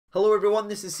Hello everyone,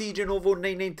 this is cjnovo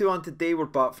 992 and today we're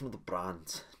back from the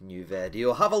brand new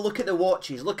video. Have a look at the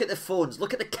watches, look at the phones,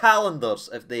 look at the calendars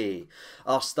if they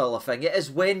are still a thing. It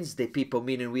is Wednesday, people,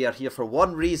 meaning we are here for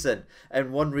one reason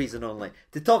and one reason only.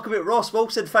 To talk about Ross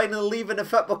Wilson finally leaving the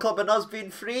football club and us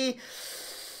being free.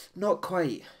 Not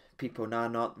quite. People, nah,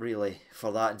 not really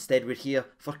for that. Instead, we're here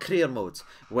for career modes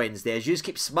Wednesday. As you just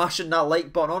keep smashing that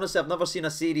like button. Honestly, I've never seen a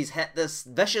series hit this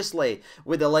viciously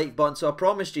with the like button, so I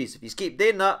promise you, if you keep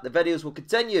doing that, the videos will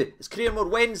continue. It's career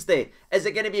mode Wednesday. Is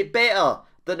it going to be better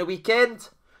than the weekend?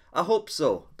 I hope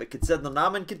so, but considering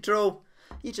I'm in control,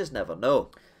 you just never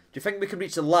know. Do you think we can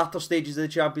reach the latter stages of the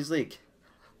Champions League?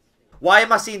 Why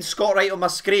am I seeing Scott Wright on my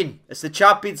screen? It's the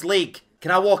Champions League. Can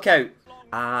I walk out?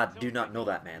 I do not know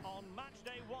that man.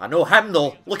 I know him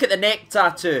though. Look at the neck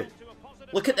tattoo.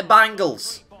 Look at the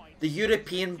bangles. The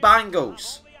European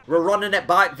bangles. We're running it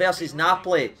back versus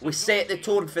Napoli. We set the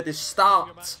tone for the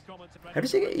start. How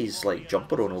does he get his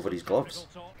jumper on over his gloves?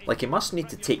 Like he must need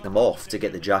to take them off to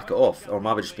get the jacket off. Or am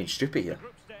I just being stupid here?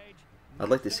 I'd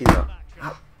like to see that.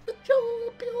 The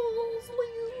Champions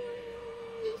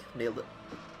League. Nailed it.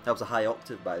 That was a high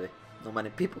octave by the way. Not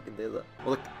many people can do that. Well,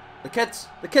 look, the kids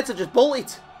are just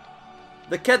bolted.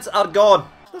 The kids are gone.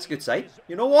 That's a good sign.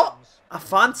 You know what? I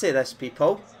fancy this,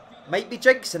 people. Might be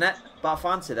jinxing it, but I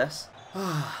fancy this.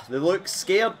 They look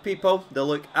scared, people. They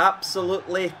look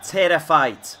absolutely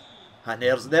terrified. And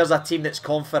there's a team that's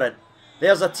confident.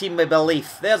 There's a team with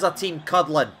belief. There's a team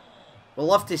cuddling. We'll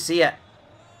love to see it.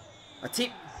 A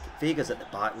team... Vega's at the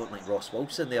back looking like Ross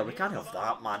Wilson there. We can't have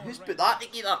that, man. Who's put that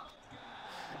together?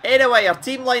 Anyway, our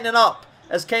team lining up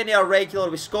is kind of a regular,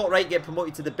 with Scott Wright getting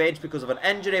promoted to the bench because of an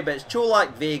injury, but it's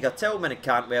Cholak, Vega, Tillman and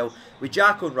Cantwell, with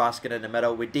Jacko and Raskin in the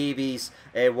middle, with Davies,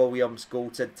 Williams,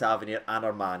 Goldson, Tavernier and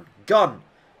our man Gunn,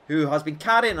 who has been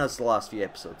carrying us the last few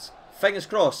episodes. Fingers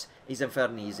crossed he's in for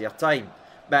an easier time.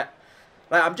 But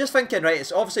right, I'm just thinking, right,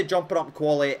 it's obviously jumping up in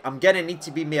quality. I'm going to need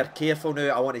to be more careful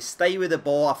now. I want to stay with the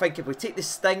ball. I think if we take the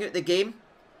sting out of the game,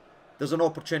 there's an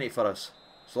opportunity for us.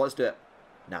 So let's do it.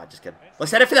 Nah, just kidding.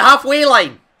 Let's head it for the halfway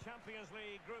line.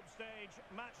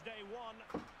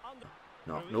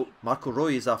 No, Marco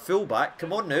Roy is a fullback.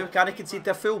 Come on now, can I concede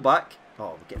to a fullback?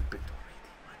 Oh, we're getting booked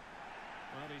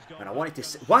already. Man, I wanted to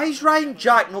see. Why is Ryan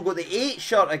Jack not got the 8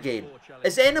 shirt again?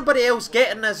 Is anybody else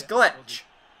getting this glitch?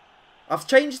 I've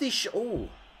changed these. Oh.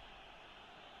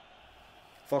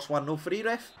 First one, no free,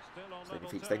 ref.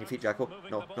 Stay on your feet, Jacko.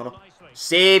 No.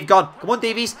 Save, Gun. Come on,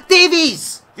 Davies.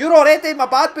 Davies! You're already in my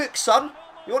bad book, son.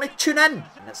 You want to tune in?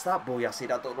 And it's that boy I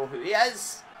said I don't know who he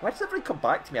is. Why does everybody come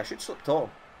back to me? I should slip Tom.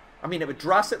 I mean, it would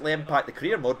drastically impact the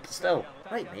career mode, but still.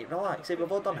 Right, mate, relax. Hey,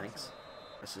 we've all done things.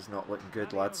 This is not looking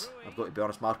good, lads. I've got to be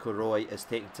honest. Marco Roy is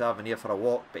taking Tavernier for a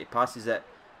walk, but he passes it.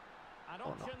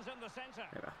 Oh, no.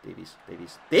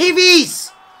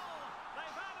 Davies!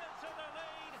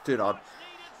 2-0.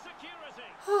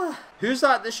 Who's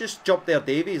that that's just jumped there?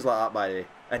 Davies like that, by the way.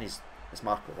 And it's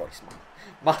Marco Royce, man.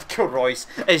 Marco Royce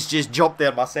has just jumped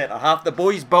there, my centre half. The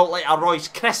boy's built like a Royce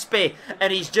Crispy,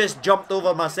 and he's just jumped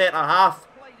over my centre half.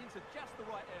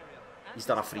 He's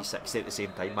done a 360 at the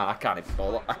same time, man. I can't be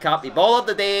bothered. I can't be bothered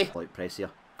today. Light press here.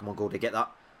 Come on, Goldie, get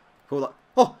that. Hold that.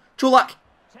 Oh, Cholak.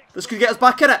 This could get us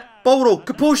back in it. Ball roll,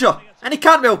 composure. And he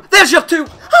can't will. There's your 2.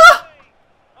 Ah!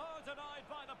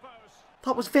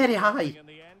 That was very high.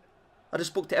 I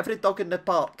just spoke to every dog in the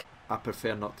park. I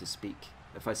prefer not to speak.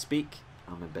 If I speak,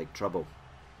 I'm in big trouble.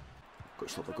 Got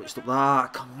to stop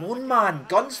that. Come on, man.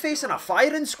 Guns facing a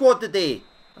firing squad today.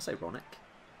 That's ironic.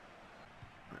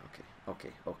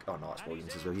 Okay. Oh no, it's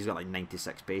Williams as well. He's got like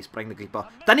 96 pace. Bring the keeper.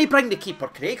 Didn't he bring the keeper,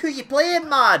 Craig? Who you playing,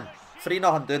 man?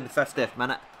 3-0 doing the 50th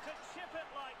minute.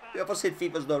 Whoever said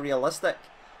FIFA's not realistic?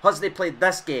 Has they played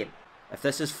this game? If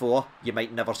this is 4, you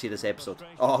might never see this episode.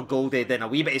 Oh, Goldie, then a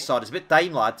wee bit of sod. It's about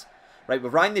time, lads. Right,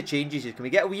 we've rang the changes. Can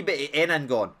we get a wee bit of in and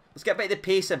gone? Let's get a bit of the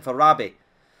pace in for Rabi.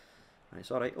 Right,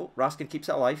 it's alright. Oh, Raskin keeps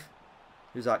it alive.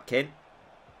 Who's that? Kent.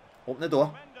 Open the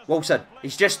door. Wilson.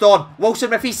 He's just on.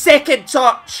 Wilson with his second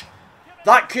touch.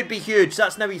 That could be huge.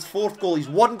 That's now his 4th goal. He's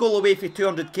 1 goal away from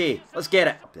 200k. Let's get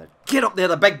it. Get up there,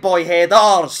 the big boy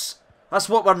headers. That's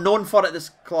what we're known for at this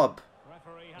club.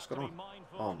 What's going on?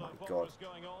 Oh my god.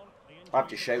 I've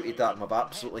just shouted that and I've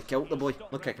absolutely killed the boy.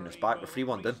 No kicking this back. We're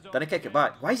 3-1 down. Didn't kick it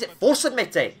back. Why is it forcing me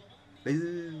to?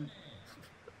 Boo.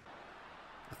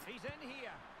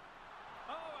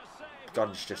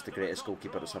 Gunn's just the greatest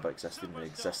goalkeeper that's ever existed in the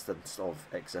existence of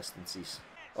existences.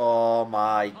 Oh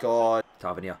my god.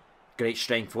 Tavernier. Great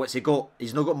strength. What's he got?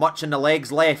 He's not got much in the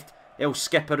legs left. He'll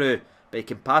skipperoo. But he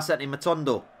can pass it to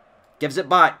Matondo. Gives it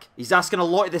back. He's asking a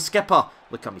lot of the skipper.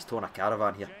 Look at him. He's towing a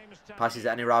caravan here. Passes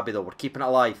it into Rabi though. We're keeping it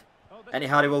alive. Any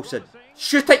Harry Wilson.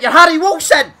 Shoot it, you're Harry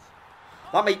Wilson!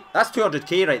 That's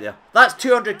 200k right there. That's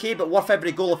 200k, but worth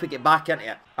every goal if we get back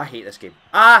into it. I hate this game.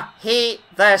 I hate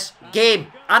this game.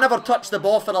 I never touched the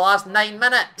ball for the last 9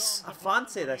 minutes. I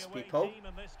fancy this, people.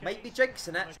 Might be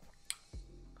jinxing it.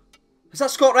 Is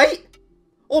that Scott Wright?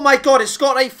 Oh my god, is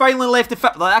Scott Wright finally left the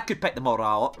fit? That could pick the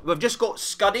morale up. We've just got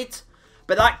scudded,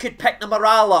 but that could pick the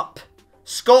morale up.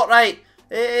 Scott Wright.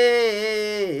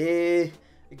 Hey,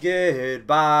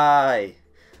 goodbye.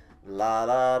 La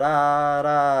la la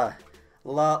la.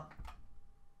 La.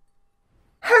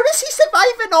 How is he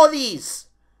surviving all these?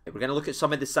 We're going to look at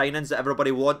some of the signings that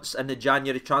everybody wants in the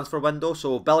January transfer window.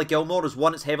 So Billy Gilmore is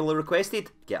one that's heavily requested.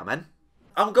 Get him in.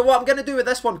 What I'm going to do with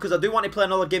this one, because I do want to play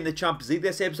another game of the Champions League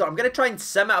this episode, I'm going to try and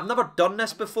sim it. I've never done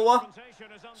this before.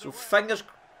 So fingers...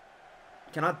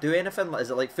 Can I do anything? Is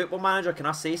it like Football Manager? Can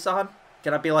I say something?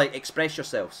 Can I be like, express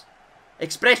yourselves?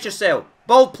 Express yourself.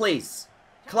 Ball, please.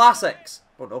 Classics.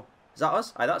 Oh no. Is that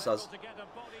us? Aye, that's us.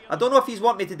 I don't know if he's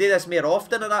want me to do this more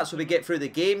often or that, so we get through the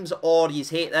games, or he's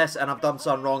hate this and I've done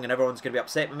something wrong and everyone's going to be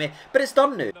upset with me. But it's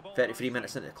done now. 33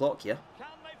 minutes into the clock here.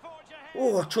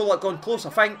 Oh, Cholak gone close, I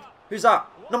think. Who's that?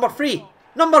 Number 3.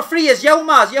 Number 3 is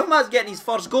Yilmaz. Yilmaz getting his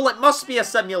first goal. It must be a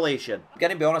simulation. I'm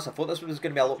going to be honest, I thought this was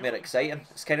going to be a lot more exciting.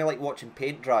 It's kind of like watching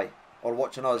paint dry. Or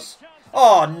watching us.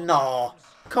 Oh, no.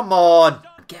 Come on.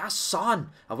 Get a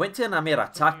sun. I went to an Amir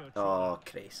attack. Oh,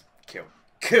 Christ. Cool.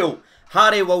 Cool.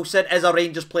 Harry Wilson is a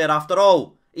Rangers player after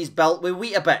all. He's built with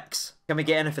Weetabix. Can we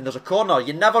get anything? There's a corner.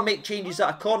 You never make changes at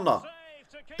a corner.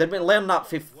 Didn't we learn that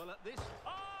for...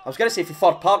 I was going to say for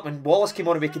third part when Wallace came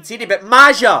on and we conceded, but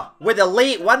Maja with a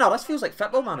late winner. This feels like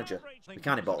Football Manager. We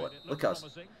can't bottle it. Look at us.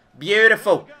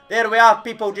 Beautiful. There we are,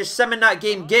 people. Just simming that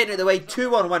game, getting it the way.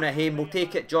 2-1 win at home. We'll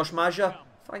take it. Josh Maja.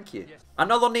 Thank you.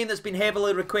 Another name that's been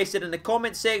heavily requested in the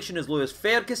comment section is Lewis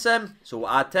Ferguson. So we'll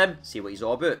add him, see what he's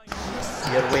all about.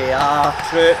 Here we are,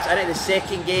 troops, into the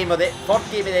second game, or the third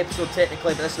game of the episode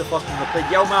technically, but this is the first one we played.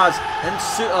 Yilmaz and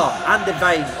Suter and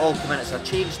Devine all come in. It's a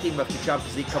change team with the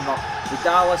Champions League coming up with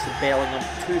Dallas and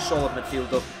Bellingham, 2 solid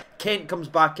midfielders. Kent comes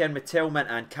back in with Tillman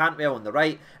and Cantwell on the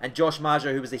right, and Josh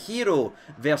Maja, who was the hero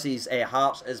versus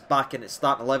Hearts, is back in at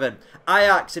starting 11.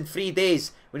 Ajax in 3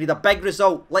 days. We need a big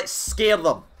result. Let's scare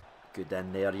them. Good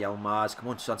in there, Yilmaz. Come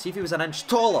on, son. See if he was an inch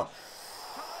taller.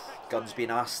 Gun's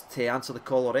been asked to answer the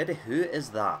call already. Who is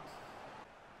that?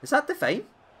 Is that Devine?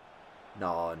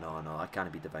 No, no, no. That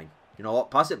can't be Devine. You know what?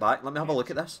 Pass it back. Let me have a look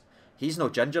at this. He's no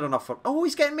ginger enough for... Oh,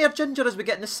 he's getting more ginger as we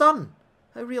get in the sun.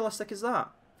 How realistic is that?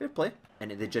 Fair play.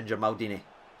 Into the ginger Maldini.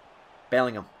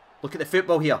 Bellingham. Look at the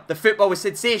football here. The football is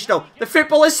sensational. The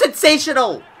football is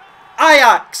sensational.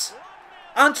 Ajax.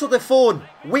 Answer the phone.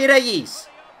 Where are yous?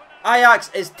 Ajax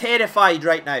is terrified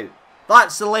right now.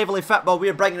 That's the level of football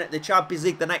we're bringing at the Champions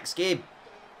League the next game.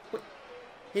 What?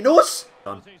 He knows?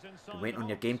 Done. Been waiting on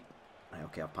your game. Right,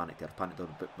 okay, I panicked there.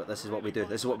 But this is what we do.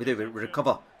 This is what we do. We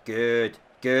recover. Good.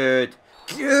 Good.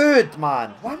 Good,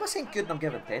 man. Why am I saying good and I'm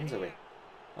giving pens away?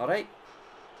 Alright.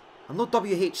 I'm not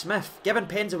W.H. Smith. Giving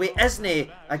pens away isn't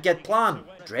a good plan.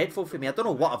 Dreadful for me. I don't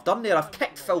know what I've done there. I've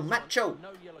kicked Phil Mitchell.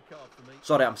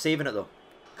 Sorry, I'm saving it though.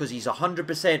 Because he's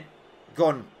 100%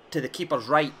 gone to the keeper's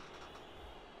right.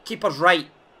 Keeper's right.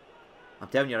 I'm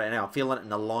telling you right now, I'm feeling it in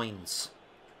the loins.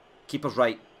 Keeper's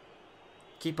right.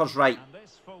 Keeper's right.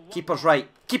 Keeper's right.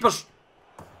 Keeper's...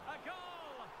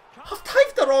 I've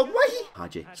typed the wrong way.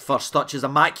 Haji. His first touch is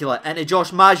immaculate. Into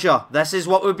Josh Maja. This is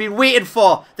what we've been waiting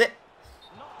for. I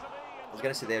was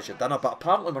going to say there's your dinner, but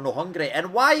apparently we're not hungry.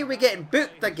 And why are we getting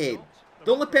booked again?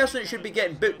 The only person that should be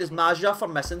getting booked is Maja for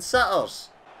missing sitters.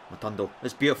 Matundo.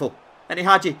 It's beautiful. Into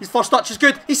Haji. His first touch is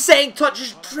good. His second touch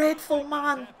is dreadful,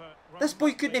 man. This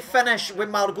boy couldn't finish with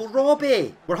Margot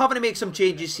Robbie. We're having to make some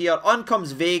changes here. On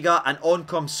comes Vega and on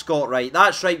comes Scott Wright.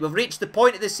 That's right. We've reached the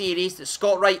point of the series that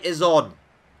Scott Wright is on.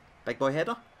 Big boy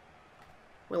header.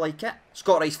 We like it.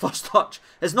 Scott Wright's first touch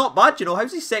is not bad, you know.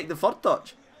 How's he second and third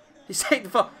touch? He's second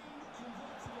and third.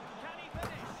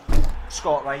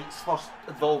 Scott Wright's first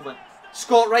involvement.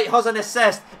 Scott Wright has an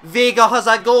assist. Vega has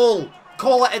a goal.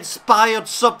 Call it inspired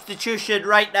substitution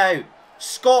right now.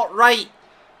 Scott Wright.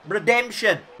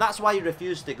 Redemption. That's why he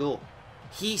refused to go.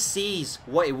 He sees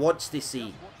what he wants to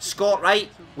see. Scott Wright,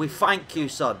 we thank you,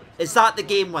 son. Is that the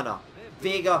game winner?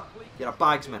 Vega, you're a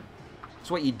bagsman.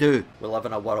 That's what you do. We live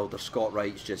in a world where Scott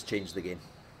Wright's just changed the game.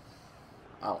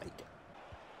 I like it.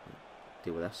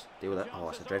 Deal with this. Deal with it. Oh,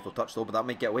 it's a dreadful touch though, but that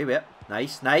might get away with it.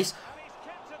 Nice, nice.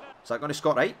 Is that going to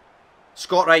Scott Wright?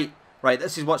 Scott Wright. Right,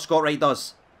 this is what Scott Wright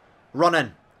does.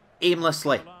 Running.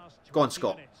 Aimlessly. Go on,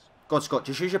 Scott. Go on, Scott.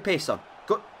 Just use your pace, son.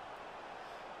 Go.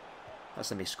 That's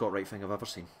the most Scott Wright thing I've ever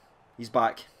seen. He's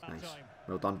back. Nice.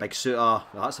 Well done, big suitor.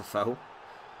 Well, that's a foul.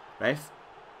 Ref.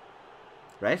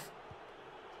 Ref.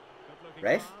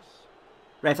 Ref.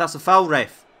 Ref, that's a foul,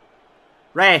 ref.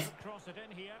 Ref.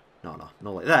 No, no,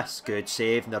 no like this. Good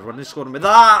save. Never running scoring with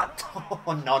that.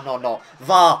 Oh, no, no, no.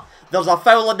 VAR. There's a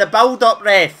foul in the build-up,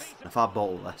 ref. If I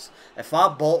bottle this. If I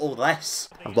bottle this.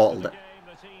 I've bottled it.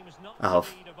 I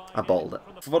have. I bottled it.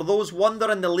 For those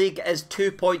wondering, the league is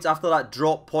 2 points after that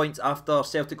drop points after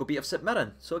Celtic will beat of St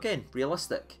Mirren. So again,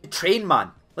 realistic. Train,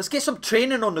 man. Let's get some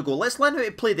training on the go. Let's learn how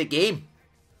to play the game.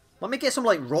 Let me get some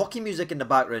like Rocky music in the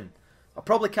background. I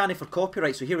probably can't for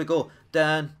copyright, so here we go.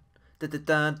 Dun, dun, dun,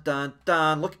 dun, dun,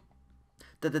 dun. Look.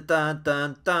 Dun, dun, dun,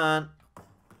 dun, dun.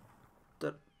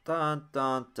 Dun, dun,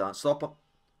 dun, dun. Stop it.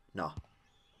 No.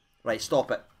 Right, stop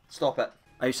it. Stop it.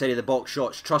 Outside of the box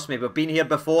shots. Trust me, we've been here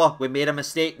before. We made a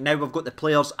mistake. Now we've got the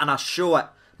players, and I show it.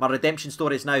 My redemption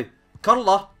story is now.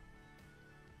 Curler.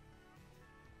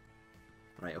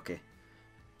 Right, okay.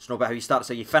 It's not about how you start, it's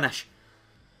how you finish.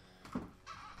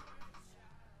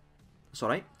 It's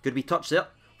alright. Good wee touch there.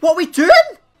 What are we doing?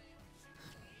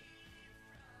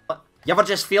 You ever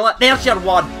just feel it? There's your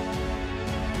one.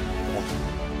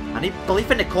 I need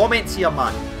belief in the comments here,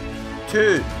 man.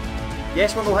 2.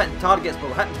 Yes, we're not hitting targets, but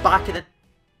we're hitting back in it.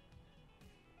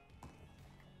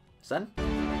 Sin.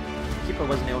 Keeper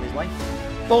wasn't on his line.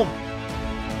 Boom.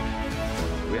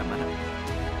 Wait a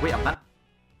minute. Wait a minute.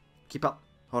 Keep up.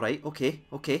 Alright, okay,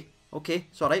 okay, okay.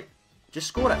 It's alright. Just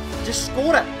score it. Just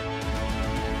score it.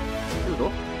 Here we go.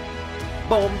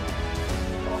 Boom.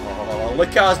 Oh, look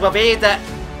at us. We've made it.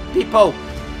 People,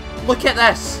 look at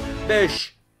this.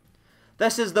 Bush.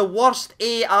 This is the worst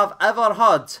A I've ever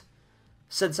had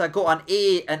since I got an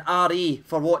A in RE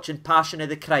for watching Passion of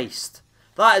the Christ.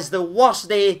 That is the worst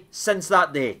day since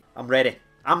that day. I'm ready.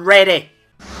 I'm ready.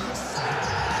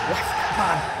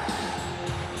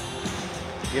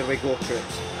 Here we go,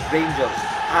 troops. Rangers,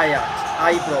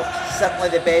 Ajax, Ibrox, simply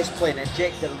the best playing,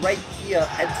 injected right here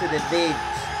into the veins.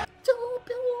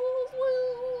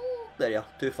 There you are,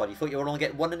 2 for you. Thought you were only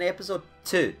getting 1 in the episode?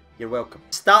 2. You're welcome.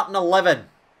 Starting 11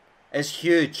 is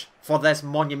huge for this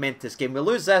monumentous game. We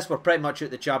lose this, we're pretty much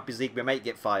out the Champions League. We might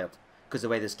get fired because of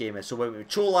the way this game is. So when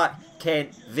Cholak,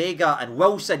 Kent, Vega and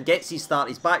Wilson gets his start,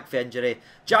 he's back for injury.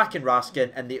 Jack and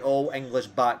Raskin in the all-English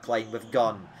backline with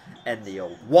Gunn in the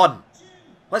old 1.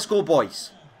 Let's go, boys.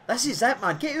 This is it,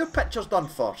 man. Get your pictures done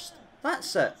first.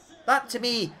 That's it. That, to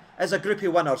me, is a group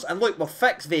of winners. And look, we've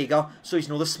fixed Vega, so he's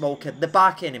not the small kid, the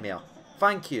back enemy.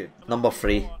 Thank you. Number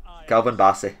 3, Calvin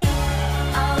Bassey.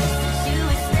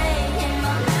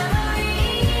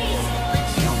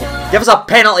 Give us a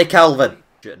penalty, Calvin.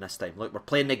 Shooting this time. Look, we're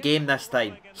playing the game this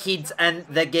time. He's in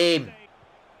the game.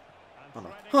 Oh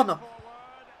no. Oh no.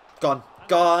 Gone.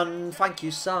 Gone. Thank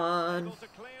you, son.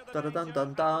 Dun dun dun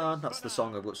dun dun. That's the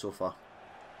song I've got so far.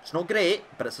 It's not great,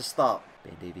 but it's a start.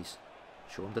 Ben Davies.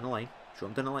 Show him down the line. Show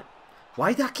him down the line.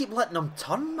 Why do I keep letting him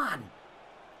turn, man?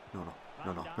 No, no.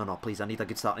 No, no, no, no, please, I need a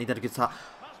good start, I need a good start.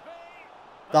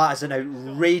 That is an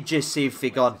outrageous save for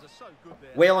Gunn.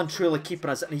 Well and truly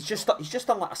keeping us, and he's just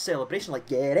done like a celebration, like,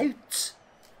 get out.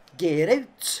 Get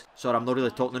out. Sorry, I'm not really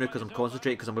talking now because I'm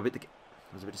concentrating, because I'm about to get,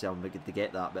 I was about to say I'm about to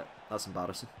get that, but that's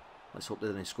embarrassing. Let's hope they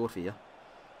didn't score for you.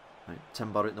 Right,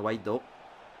 Timber out in the wide though.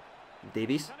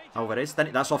 Davies, Alvarez,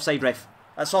 that's offside, ref.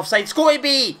 That's offside, it's got to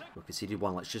be! We conceded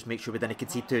 1, let's just make sure we didn't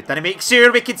concede 2. Didn't make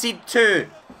sure we concede 2!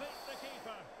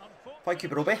 Thank you,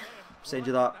 Broby. Send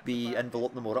you that wee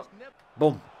envelope the more up.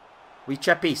 Boom. Wee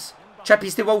chippies.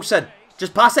 Chippies to Wilson.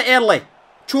 Just pass it early.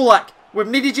 Cholak, we've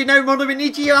needed you now more than we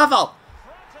need you ever.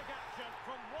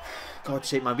 God's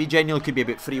sake, man. We genuinely could be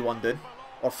about 3-1 down.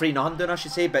 Or 3-0 down, I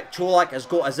should say. But Cholak has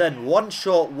got us in. 1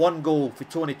 shot, 1 goal for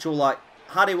Tony Cholak.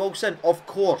 Harry Wilson, of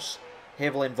course,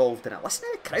 heavily involved in it. Listen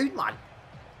to the crowd, man.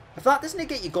 If that doesn't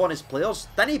get you going as players,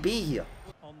 then he be here.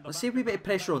 Let's see a wee bit of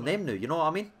pressure on them now, you know what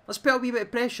I mean? Let's put a wee bit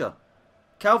of pressure.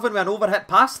 Calvin with an overhit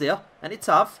pass there, and it's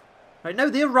Tav. Right, now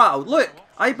they're rattled. Look,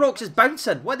 Ibrox is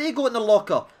bouncing. What they got in the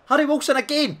locker? Harry Wilson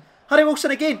again. Harry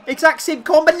Wilson again. Exact same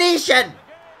combination.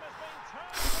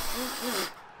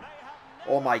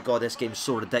 Oh my god, this game's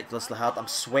so ridiculously hard. I'm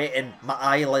sweating my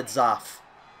eyelids off.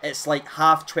 It's like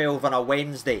 12:30 on a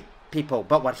Wednesday, people.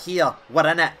 But we're here. We're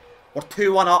in it. We're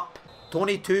 2-1 up.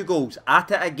 Tony 2 goals.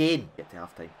 At it again. Get to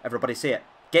half-time. Everybody say it.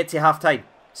 Get to half-time.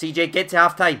 CJ, get to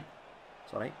half-time.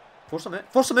 It's alright. Force him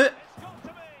out. Force him out.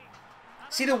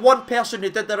 See the one person who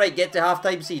did the right get to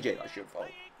half-time, CJ? That's your fault.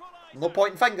 No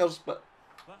pointing fingers, but...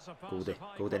 Goldie.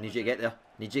 Goldie, need you to get there.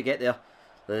 Need you to get there.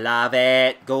 Love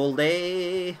it,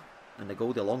 Goldie. And the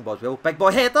Goldie long ball as well. Big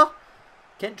boy header.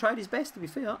 Kent tried his best, to be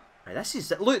fair. Right, this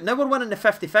is... Look, now we're winning the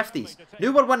 50-50s.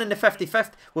 Now we're winning the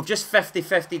 50-50. We've just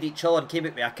 50-50'd each other and came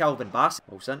out with a Calvin Bassett.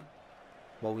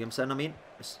 Williamson, I mean.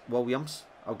 It's Williams.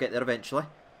 I'll get there eventually.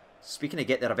 Speaking of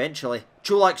get there eventually,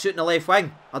 Cholak's out in the left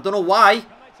wing. I don't know why,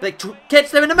 but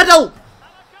gets them in the middle.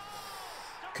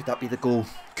 Could that be the goal?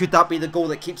 Could that be the goal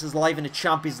that keeps us alive in the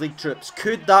Champions League troops?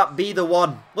 Could that be the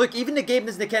one? Look, even the game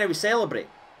doesn't kind of celebrate.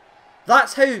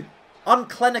 That's how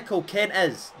unclinical Kent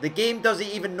is. The game doesn't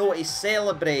even know to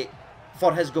celebrate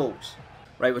for his goals.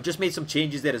 Right, we've just made some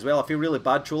changes there as well. I feel really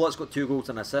bad. Cholak's got 2 goals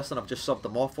and an assist and I've just subbed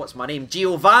him off. What's my name?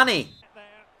 Giovanni.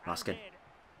 Asking.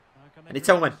 And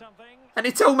Tillman.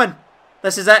 And Tillman.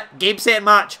 This is it. Game, set, and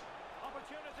match.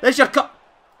 There's your cup.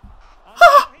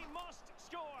 Ah!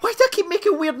 Why do I keep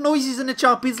making weird noises in the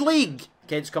Champions League?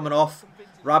 Kent's coming off.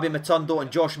 Rabbi Matondo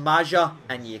and Josh Maja.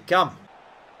 And you come.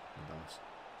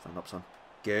 Stand up, son.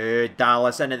 Good.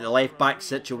 Dallas in at the left back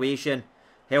situation.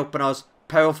 Helping us.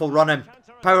 Powerful running.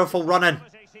 Powerful running.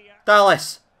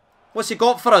 Dallas. What's he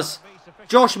got for us?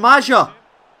 Josh Maja.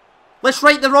 Let's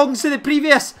right the wrongs of the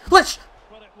previous. Let's...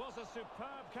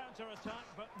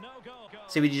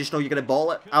 See when you just know you're going to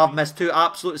bottle it? I've missed 2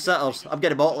 absolute sitters. I'm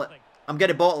going to bottle it. I'm going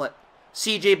to bottle it.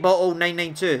 CJ Bottle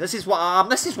 992. This is what I am.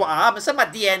 This is what I am. It's in my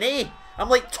DNA. I'm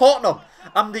like Tottenham.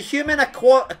 I'm the human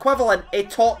equivalent of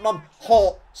Tottenham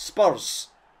Hotspurs.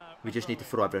 We just need to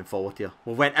throw everyone forward here.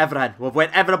 We've went everything. We've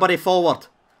went everybody forward.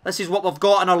 This is what we've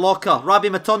got in our locker. Rabbi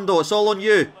Matondo, it's all on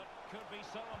you.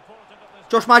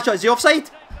 Josh Maja, is he offside?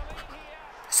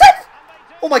 Sit!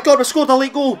 Oh my god, we scored a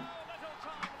late goal.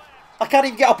 I can't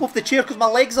even get up off the chair because my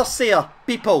legs are sore,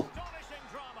 people.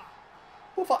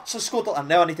 We've actually scored it. And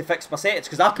now I need to fix my settings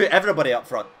because I put everybody up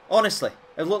front. Honestly,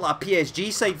 it looked like a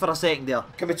PSG side for a second there.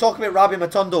 Can we talk about Rabbi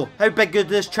Matondo? How big could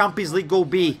this Champions League goal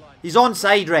be? He's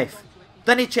onside, ref.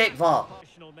 Didn't he check VAR?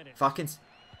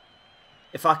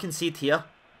 If I concede here,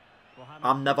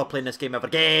 I'm never playing this game ever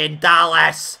again.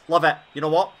 Dallas! Love it. You know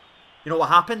what? You know what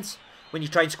happens when you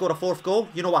try and score a 4th goal?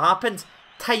 You know what happens?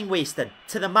 Time wasting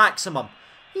to the maximum.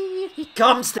 Here he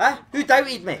comes. Who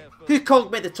doubted me? Who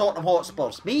called me the Tottenham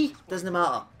Hotspurs? Me? Doesn't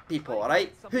matter, people,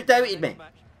 alright? Who doubted me?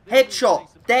 Headshot.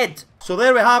 Dead. So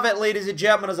there we have it, ladies and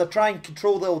gentlemen, as I try and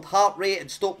control the old heart rate and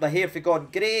stop the hair for going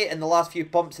grey and the last few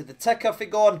pumps of the ticker for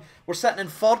gone. We're sitting in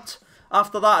 3rd.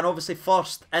 After that, and obviously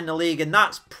 1st in the league, and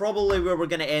that's probably where we're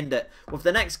going to end it. With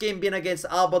the next game being against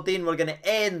Aberdeen, we're going to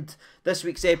end this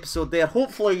week's episode there.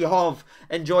 Hopefully you have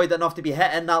enjoyed it enough to be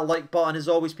hitting that like button. As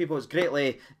always, people, it's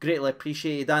greatly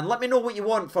appreciated. And let me know what you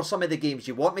want for some of the games.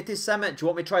 Do you want me to sim it? Do you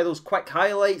want me to try those quick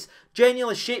highlights?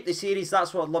 Genuinely shape the series.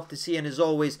 That's what I'd love to see. And as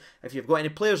always, if you've got any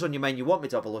players on your mind you want me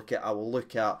to have a look at, I will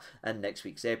look at in next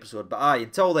week's episode. But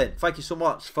until then, thank you so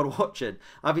much for watching.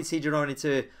 I've been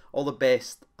cjnovo. All the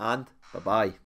best and bye-bye.